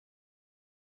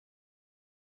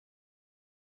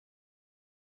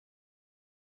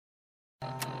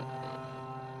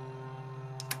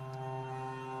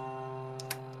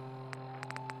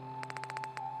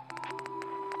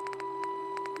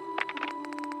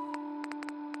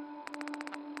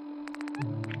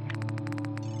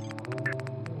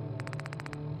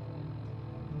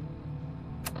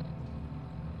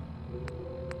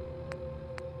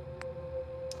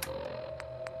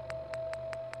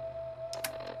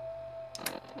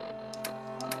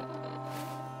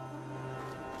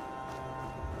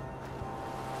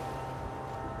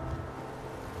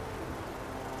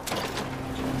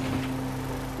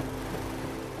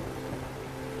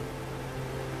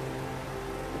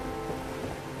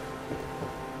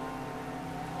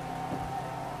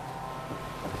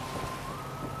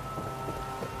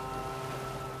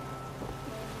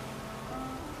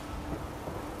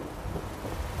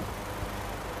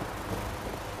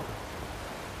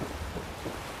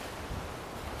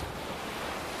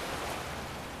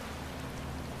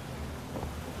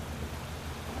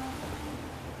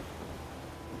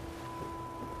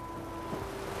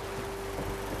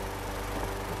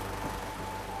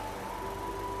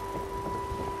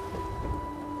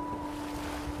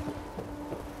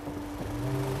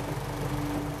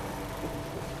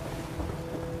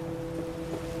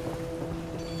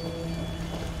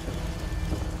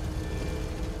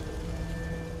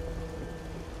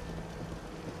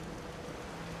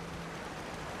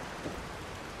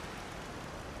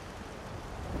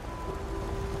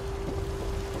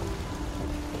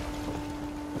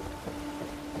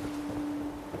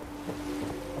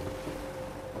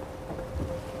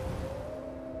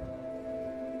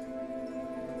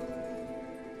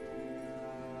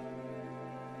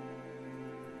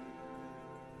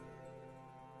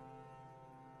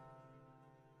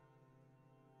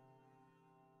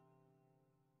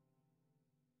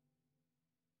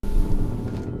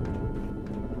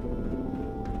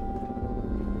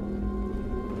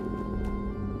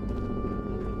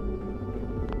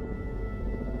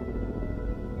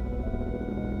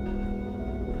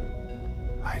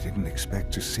didn't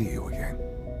expect to see you again.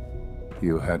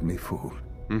 You had me fooled.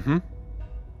 Mm-hmm.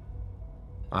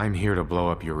 I'm here to blow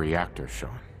up your reactor,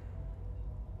 Sean.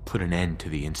 Put an end to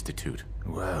the Institute.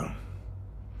 Well,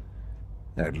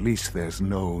 at least there's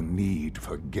no need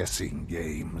for guessing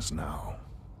games now.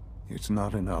 It's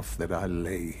not enough that I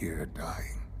lay here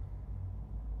dying.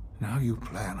 Now you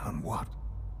plan on what?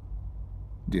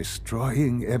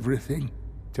 Destroying everything?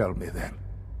 Tell me then.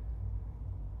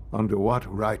 Under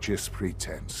what righteous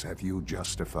pretense have you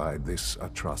justified this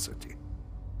atrocity?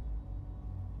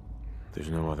 There's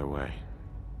no other way.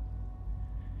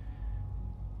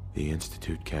 The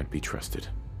Institute can't be trusted.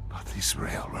 But this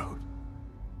railroad,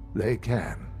 they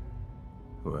can.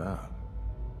 Well,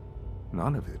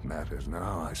 none of it matters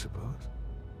now, I suppose.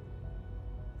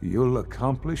 You'll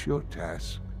accomplish your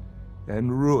task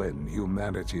and ruin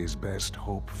humanity's best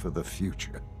hope for the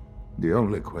future. The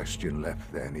only question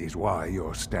left then is why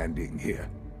you're standing here.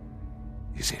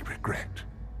 Is it regret?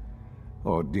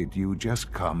 Or did you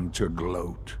just come to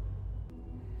gloat?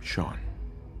 Sean,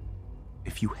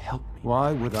 if you help me...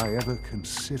 Why would I ever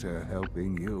consider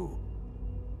helping you?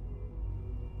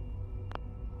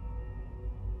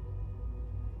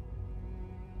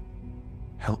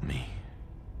 Help me.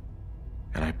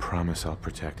 And I promise I'll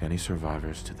protect any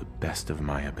survivors to the best of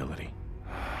my ability.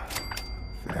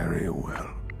 Very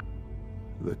well.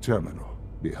 The terminal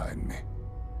behind me.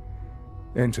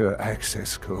 Enter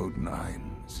access code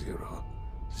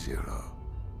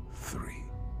 9003.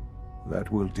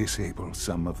 That will disable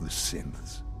some of the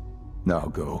synths. Now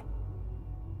go.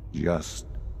 Just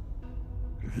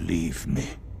leave me.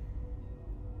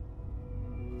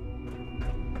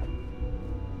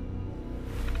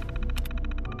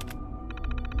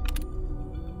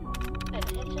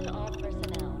 Attention all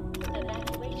personnel.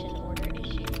 Evacuation order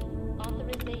issued.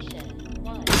 Authorization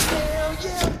 1. Hell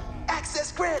yeah!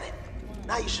 Access granted!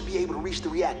 Now you should be able to reach the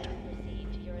reactor. Proceed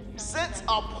to your assigned Scents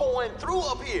are pouring through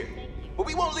up here. But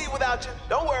we won't leave without you.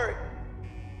 Don't worry.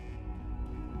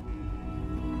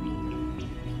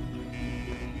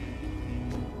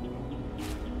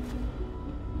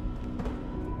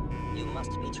 You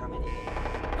must be terminated.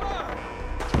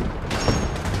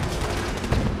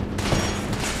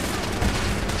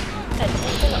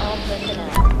 Attention all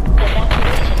personnel.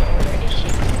 Evacuation order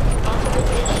issued.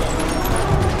 Authorization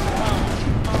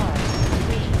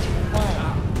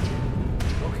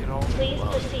 5R31. Please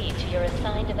proceed to your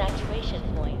assigned evacuation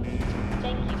points.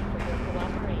 Thank you for your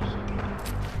cooperation.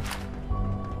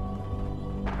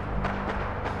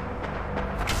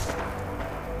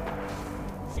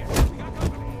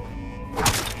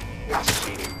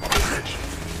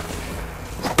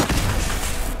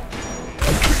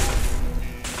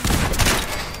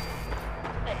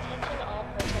 Attention all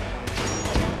personnel.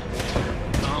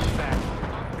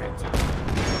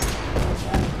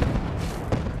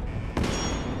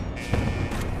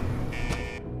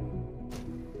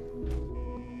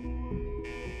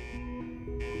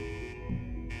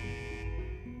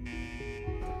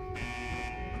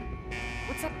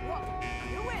 What's up? What?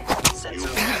 You win! Sensor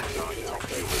detected.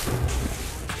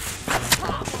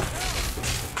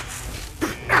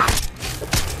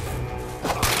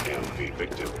 I am a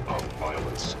victim of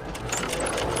violence.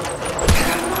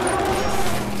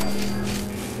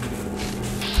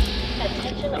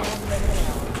 Attention all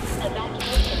personnel.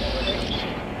 Evacuation order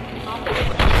issued.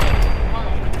 Authorization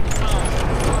 1R31.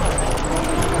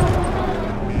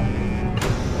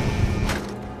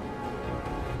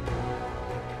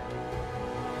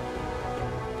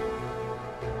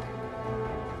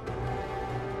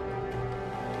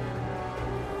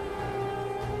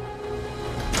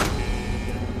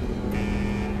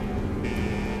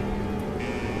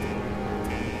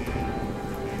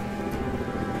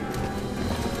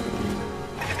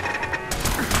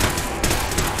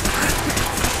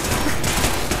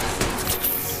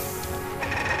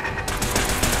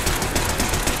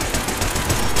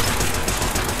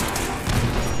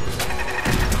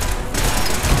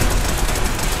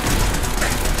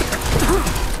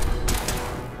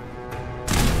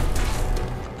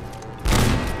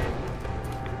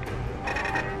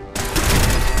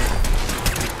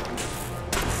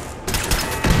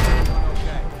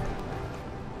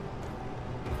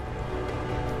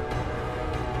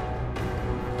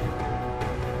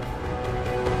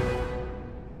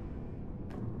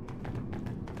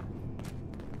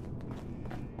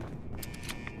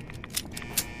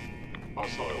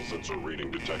 Hostile sensor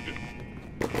reading detected.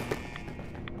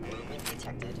 Movement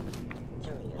detected.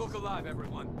 Here he is. Look alive,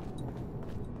 everyone.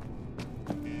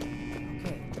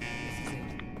 Okay, this is it.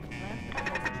 Plan for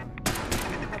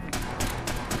the overture.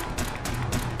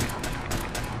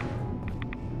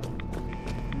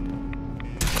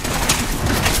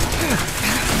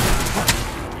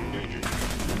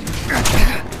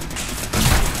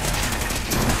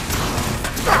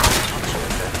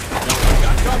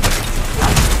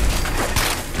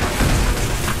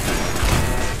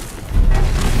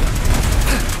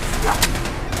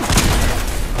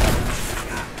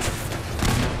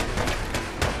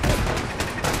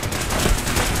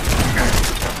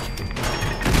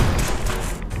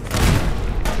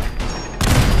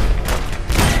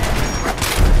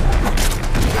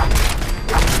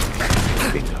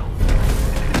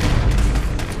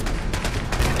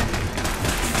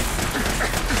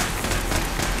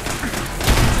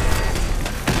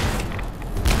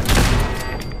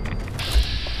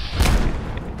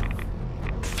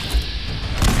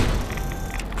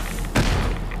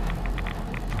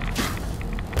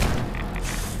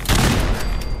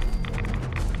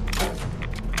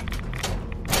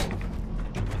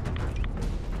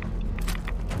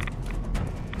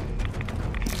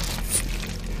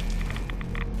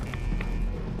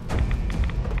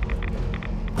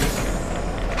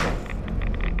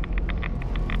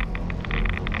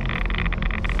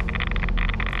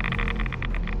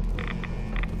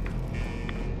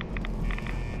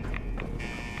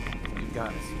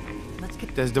 got us. Let's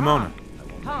get Desdemona.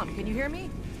 Tom, can you hear me?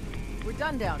 We're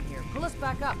done down here. Pull us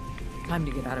back up. Time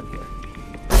to get out of here.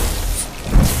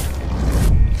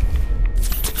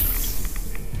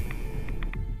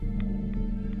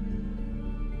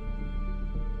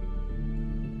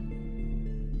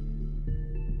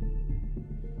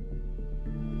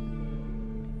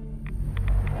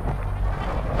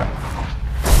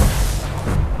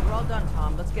 We're all done,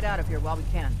 Tom. Let's get out of here while we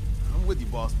can. I'm with you,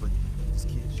 boss, but this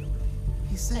kid showed up.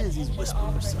 He says he's Attention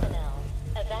all whispering something. personnel.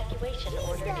 Evacuation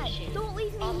order Dad, issued. don't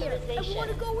leave me here. I Authorization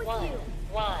wanna go with 1, you.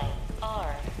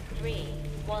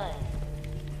 YR31.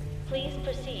 Please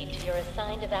proceed to your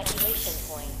assigned evacuation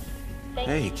points. Thank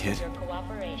Hey, you kid. for your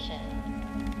cooperation.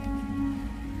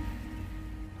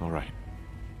 All right.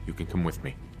 You can come with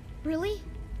me. Really?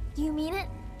 Do you mean it?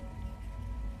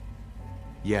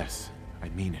 Yes, I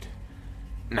mean it.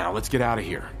 Now, let's get out of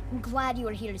here. I'm glad you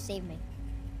are here to save me.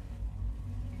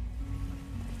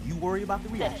 You worry about the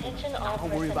reactor. Attention all I'll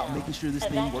worry about personnel. making sure this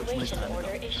thing works when it's Evacuation time to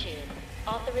order go. issued.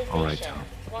 Authorization All right, Tom.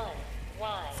 1,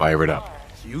 Y, Fire it up. R.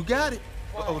 You got it.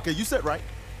 Okay, you said right.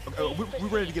 Please We're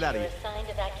ready to get out of proceed here. to your assigned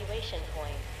evacuation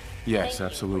points. Yes, Thank you for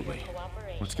absolutely. your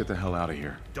cooperation. Let's get the hell out of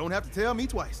here. Don't have to tell me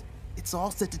twice. It's all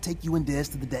set to take you and Des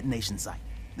to the detonation site.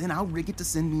 Then I'll rig it to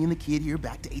send me and the kid here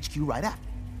back to HQ right after.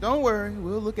 Don't worry,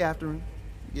 we'll look after him.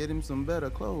 Get him some better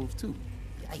clothes, too.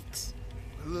 Yikes.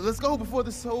 Let's go before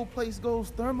this whole place goes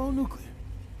thermonuclear.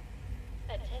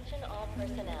 Attention all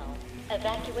personnel.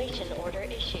 Evacuation order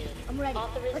issued. I'm ready.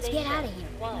 Let's get out of here.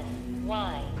 1,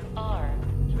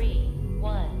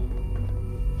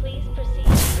 YR31. Please proceed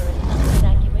to your assigned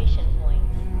evacuation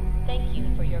points. Thank you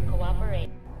for your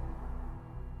cooperation.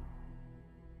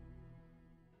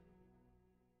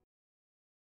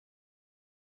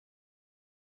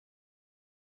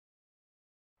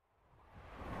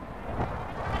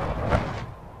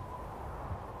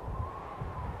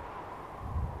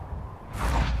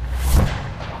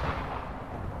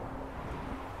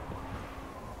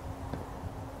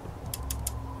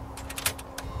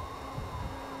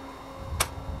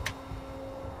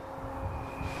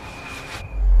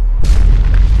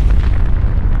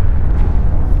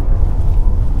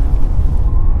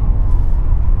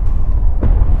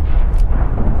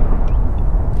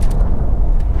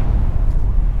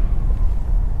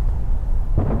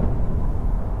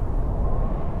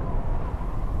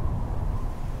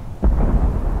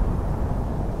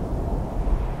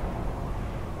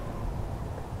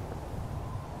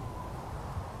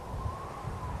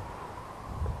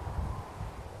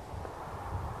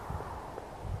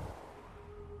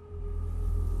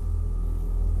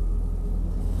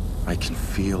 I can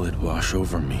feel it wash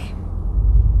over me.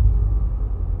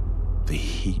 The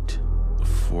heat, the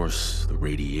force, the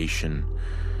radiation,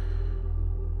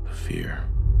 the fear.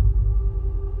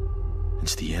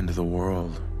 It's the end of the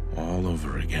world all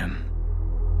over again.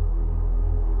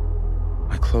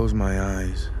 I close my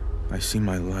eyes. I see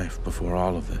my life before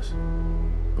all of this.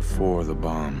 Before the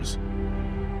bombs.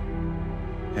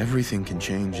 Everything can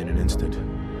change in an instant,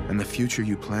 and the future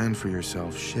you plan for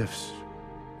yourself shifts,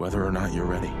 whether or not you're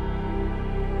ready.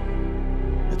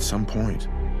 At some point,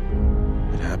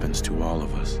 it happens to all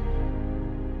of us.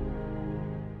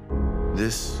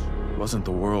 This wasn't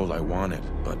the world I wanted,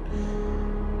 but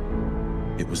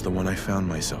it was the one I found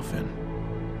myself in.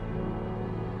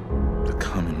 The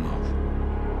Commonwealth.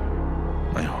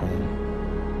 My home.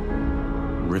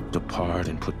 Ripped apart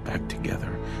and put back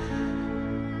together.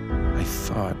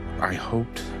 I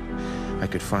hoped I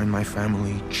could find my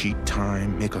family, cheat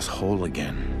time, make us whole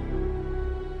again.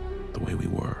 The way we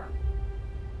were.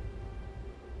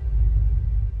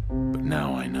 But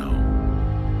now I know.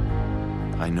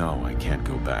 I know I can't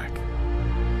go back.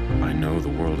 I know the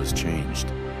world has changed.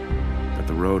 That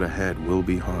the road ahead will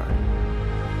be hard.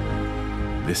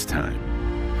 This time,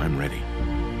 I'm ready.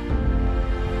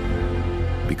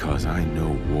 Because I know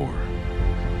war.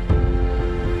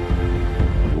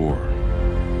 War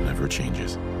never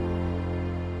changes.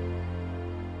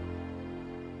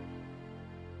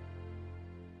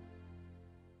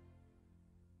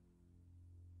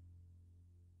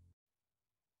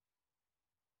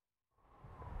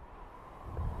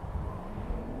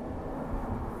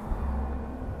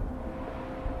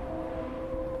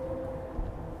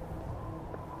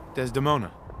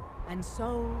 Desdemona. And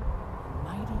so, the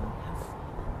mighty have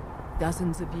fallen.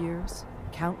 Dozens of years,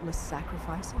 countless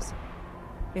sacrifices.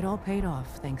 It all paid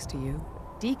off, thanks to you.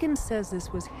 Deacon says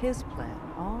this was his plan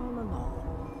all along.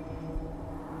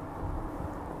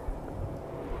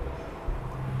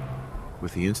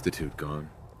 With the Institute gone,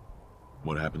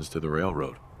 what happens to the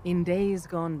railroad? In days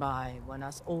gone by, when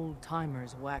us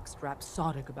old-timers waxed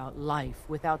rhapsodic about life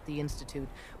without the Institute,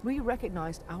 we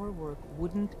recognized our work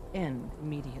wouldn't end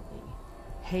immediately.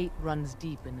 Hate runs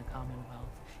deep in the Commonwealth,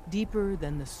 deeper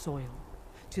than the soil.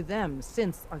 To them,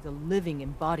 synths are the living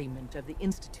embodiment of the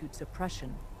Institute's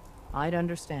oppression. I'd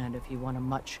understand if you want a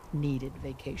much-needed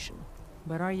vacation.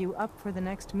 But are you up for the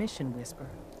next mission, Whisper?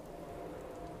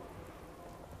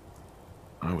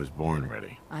 I was born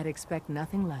ready. I'd expect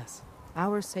nothing less.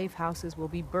 Our safe houses will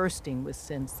be bursting with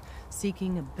synths,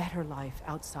 seeking a better life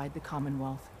outside the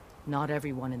Commonwealth. Not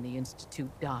everyone in the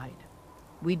Institute died.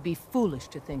 We'd be foolish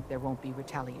to think there won't be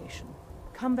retaliation.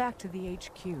 Come back to the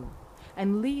HQ,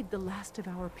 and lead the last of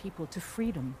our people to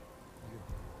freedom.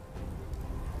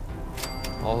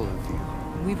 All of you.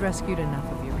 We've rescued enough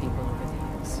of your people over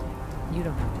the years. You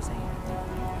don't have to say anything.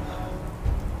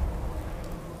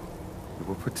 We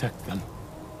will protect them.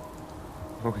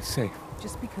 Are we safe?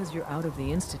 Just because you're out of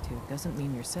the Institute doesn't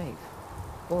mean you're safe.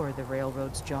 Or the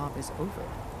Railroad's job is over.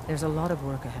 There's a lot of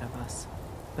work ahead of us.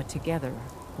 But together,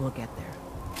 we'll get there.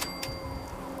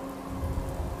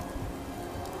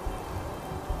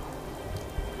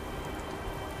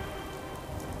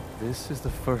 This is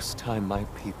the first time my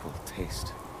people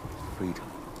taste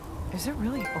freedom. Is it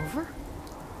really over?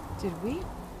 Did we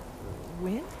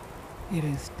win? It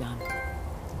is done.